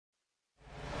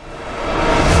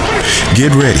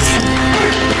Get ready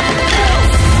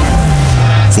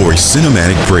for a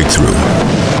cinematic breakthrough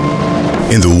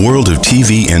in the world of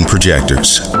TV and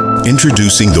projectors.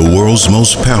 Introducing the world's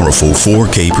most powerful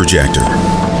 4K projector,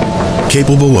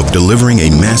 capable of delivering a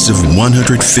massive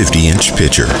 150-inch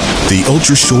picture. The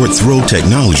ultra-short throw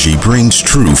technology brings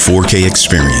true 4K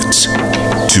experience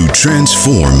to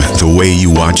transform the way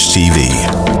you watch TV.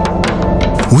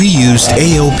 We used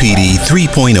AOPD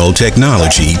 3.0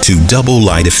 technology to double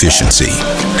light efficiency,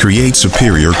 create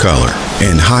superior color,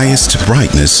 and highest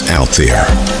brightness out there.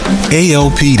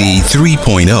 AOPD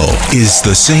 3.0 is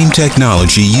the same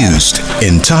technology used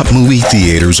in top movie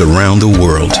theaters around the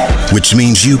world, which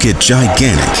means you get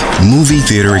gigantic movie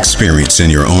theater experience in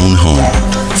your own home.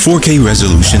 4K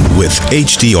resolution with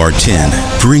HDR10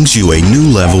 brings you a new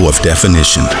level of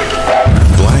definition.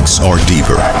 Blacks are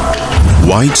deeper.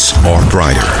 Whites are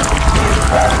brighter.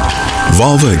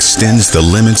 VAVA extends the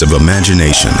limits of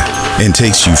imagination and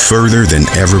takes you further than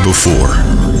ever before.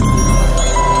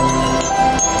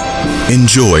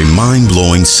 Enjoy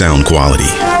mind-blowing sound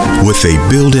quality with a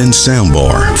built-in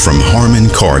soundbar from Harman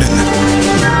Kardon.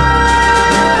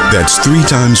 That's 3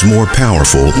 times more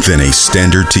powerful than a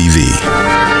standard TV.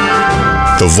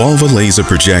 The VAVA laser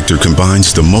projector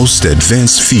combines the most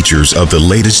advanced features of the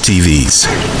latest TVs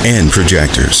and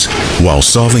projectors while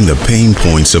solving the pain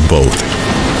points of both.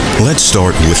 Let's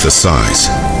start with the size.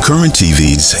 Current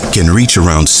TVs can reach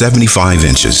around 75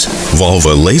 inches.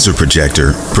 VAVA laser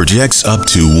projector projects up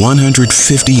to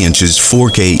 150 inches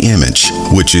 4K image,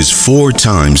 which is 4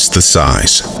 times the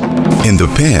size. In the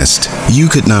past, you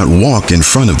could not walk in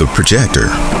front of the projector.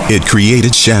 It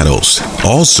created shadows.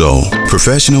 Also,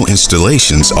 professional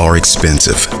installations are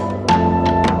expensive.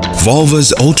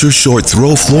 VAVA's ultra-short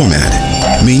throw floor mat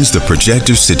means the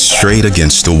projector sits straight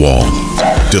against the wall,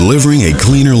 delivering a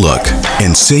cleaner look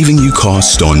and saving you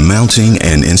costs on mounting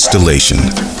and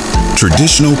installation.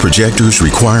 Traditional projectors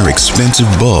require expensive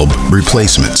bulb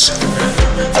replacements.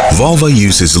 VAVA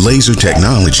uses laser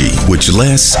technology, which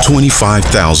lasts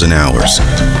 25,000 hours.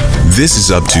 This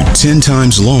is up to 10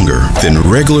 times longer than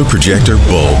regular projector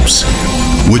bulbs,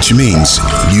 which means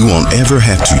you won't ever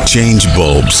have to change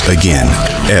bulbs again,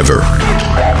 ever.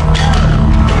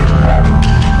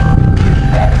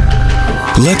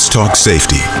 Let's talk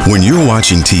safety. When you're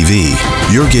watching TV,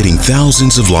 you're getting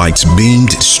thousands of lights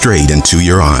beamed straight into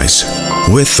your eyes.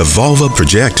 With the VAVA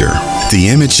projector, the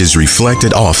image is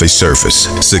reflected off a surface,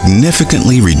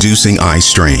 significantly reducing eye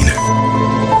strain.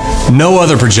 No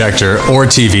other projector or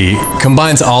TV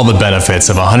combines all the benefits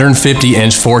of a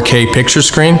 150-inch 4K picture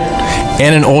screen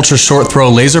and an ultra-short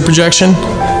throw laser projection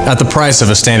at the price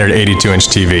of a standard 82-inch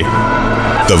TV.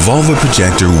 The VAVA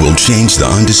projector will change the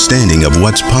understanding of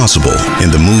what's possible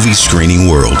in the movie screening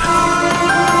world.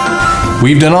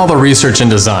 We've done all the research and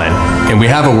design, and we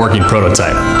have a working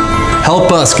prototype.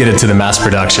 Help us get it to the mass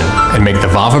production and make the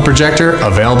VAVA projector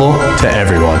available to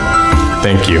everyone.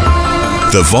 Thank you.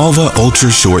 The VAVA Ultra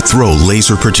Short Throw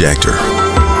Laser Projector.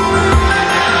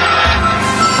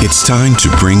 It's time to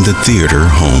bring the theater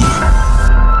home.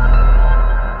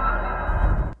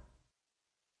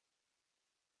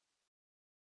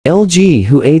 LG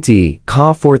Hu80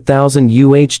 Ka4000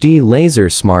 UHD Laser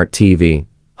Smart TV.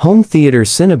 Home Theater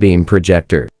CineBeam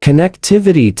Projector.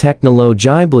 Connectivity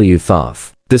Technology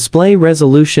Bluetooth. Display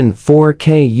Resolution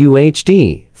 4K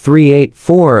UHD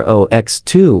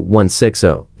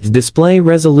 3840x2160. Display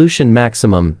Resolution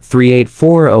Maximum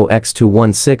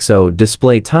 3840x2160.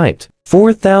 Display Typed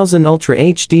 4000 Ultra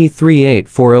HD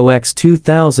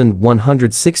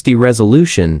 3840x2160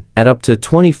 resolution at up to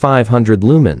 2500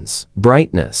 lumens.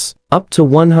 Brightness up to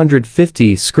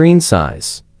 150. Screen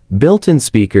size. Built-in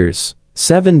speakers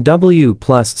 7W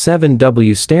plus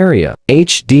 7W stereo.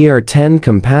 HDR10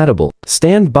 compatible.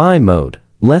 Standby mode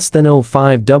less than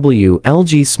 05W.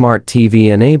 LG Smart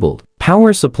TV enabled.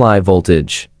 Power supply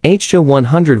voltage HJ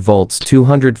 100 volts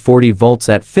 240 volts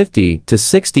at 50 to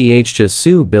 60 HJ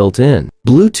built-in.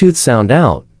 Bluetooth sound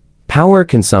out. Power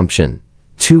consumption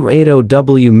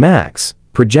 280W max.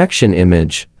 Projection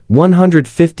image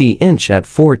 150 inch at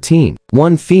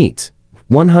 14.1 feet,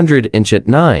 100 inch at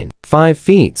 9.5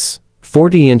 feet,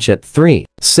 40 inch at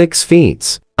 3.6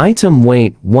 feet. Item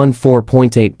weight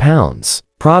 14.8 pounds.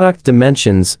 Product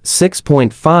dimensions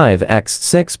 6.5 x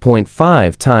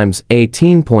 6.5 times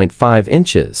 18.5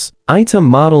 inches. Item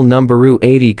model number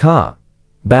 80 Ka.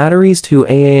 Batteries 2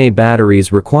 AAA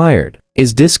batteries required.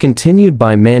 Is discontinued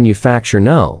by manufacturer.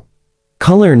 No.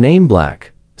 Color name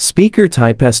black. Speaker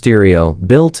type stereo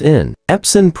built-in.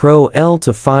 Epson Pro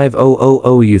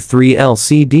L25000U 3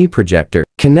 LCD projector.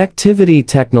 Connectivity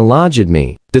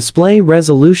technology. Display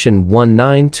resolution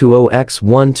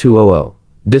 1920x1200.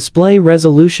 Display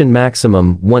resolution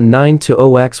maximum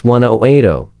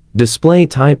 1920x1080. Display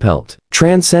type HELT.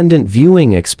 Transcendent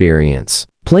viewing experience.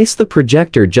 Place the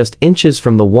projector just inches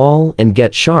from the wall and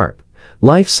get sharp,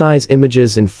 life-size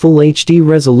images in full HD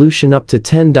resolution up to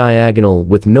 10 diagonal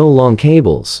with no long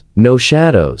cables, no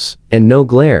shadows, and no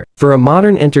glare. For a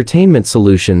modern entertainment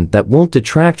solution that won't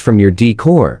detract from your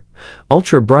decor,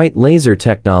 ultra-bright laser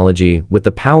technology with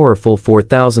the powerful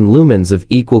 4000 lumens of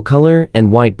equal color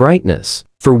and white brightness.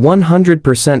 For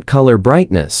 100% color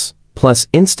brightness, plus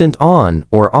instant on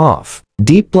or off.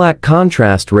 Deep black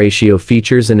contrast ratio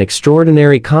features an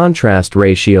extraordinary contrast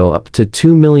ratio up to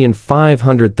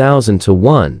 2,500,000 to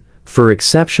 1 for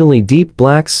exceptionally deep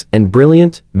blacks and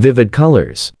brilliant, vivid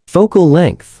colors. Focal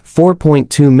length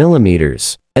 4.2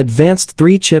 mm. Advanced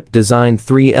 3-chip design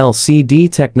 3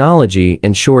 LCD technology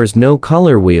ensures no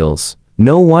color wheels,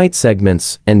 no white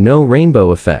segments, and no rainbow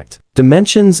effect.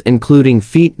 Dimensions including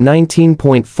feet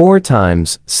 19.4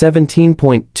 times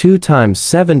 17.2 times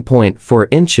 7.4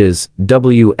 inches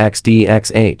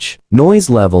WXDXH. Noise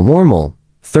level normal,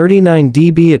 39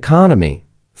 dB economy,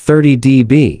 30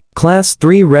 dB. Class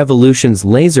 3 Revolutions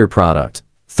laser product,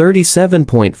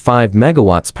 37.5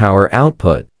 megawatts power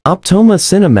output. Optoma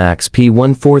CinemaX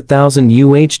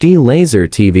P14000U HD laser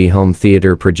TV home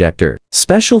theater projector.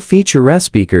 Special feature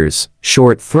speakers,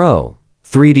 short throw,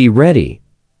 3D ready.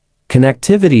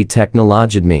 Connectivity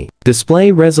technology.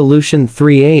 Display resolution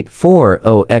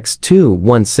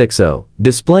 3840x2160.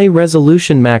 Display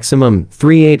resolution maximum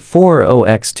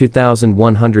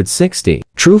 3840x2160.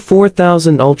 True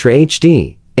 4000 Ultra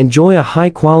HD. Enjoy a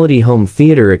high-quality home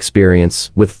theater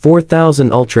experience with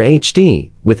 4000 Ultra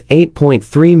HD with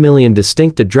 8.3 million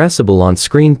distinct addressable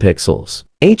on-screen pixels.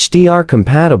 HDR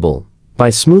compatible. By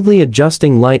smoothly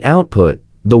adjusting light output,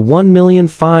 the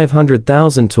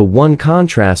 1,500,000 to 1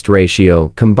 contrast ratio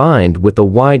combined with a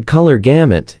wide color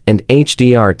gamut and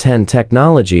HDR10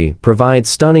 technology provides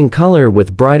stunning color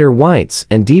with brighter whites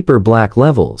and deeper black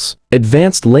levels.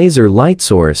 Advanced laser light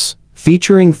source,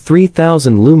 featuring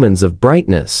 3000 lumens of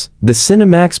brightness, the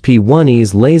CinemaX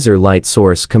P1E's laser light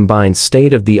source combines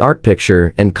state-of-the-art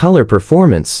picture and color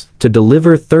performance to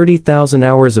deliver 30,000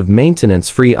 hours of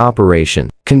maintenance-free operation.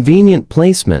 Convenient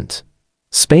placement.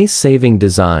 Space-saving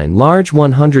design. Large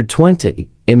 120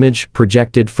 image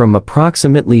projected from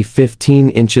approximately 15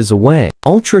 inches away.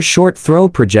 Ultra-short throw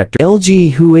projector.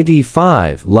 LG HUID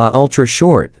 5 La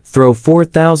Ultra-Short Throw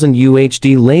 4000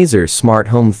 UHD Laser Smart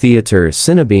Home Theater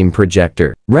CineBeam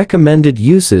Projector. Recommended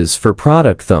uses for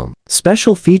product thome.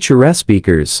 Special feature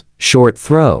speakers, short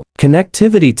throw.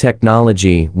 Connectivity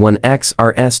technology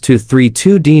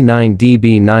 1XRS232D9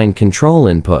 DB9 control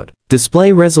input.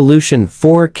 Display resolution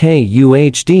 4K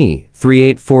UHD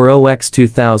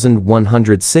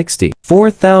 3840x2160.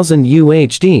 4000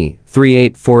 UHD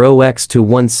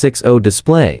 3840x2160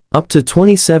 display. Up to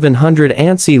 2700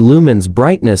 ANSI lumens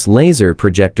brightness laser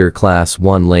projector class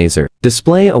 1 laser.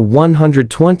 Display a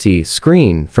 120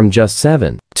 screen from just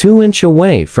 7.2 inch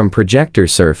away from projector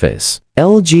surface.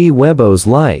 LG WebOS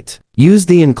Lite. Use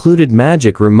the included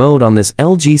Magic Remote on this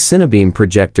LG CineBeam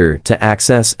projector to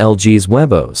access LG's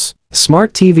WebOS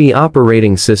Smart TV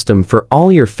operating system for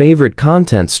all your favorite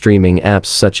content streaming apps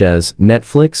such as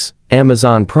Netflix,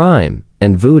 Amazon Prime,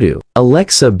 and Vudu.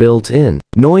 Alexa built-in.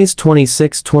 Noise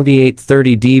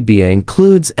 262830 dB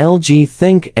includes LG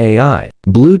Think AI.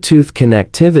 Bluetooth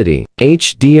connectivity.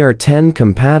 HDR10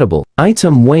 compatible.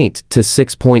 Item weight to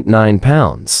 6.9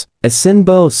 pounds.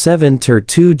 Asinbo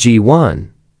 7TER2G1.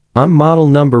 Model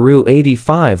number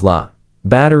 85 La.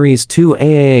 Batteries 2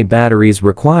 AAA batteries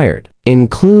required.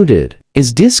 Included.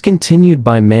 Is discontinued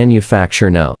by manufacturer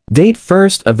now. Date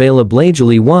first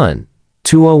availability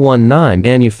 1/2019.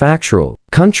 Manufacturer.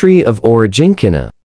 Country of origin China.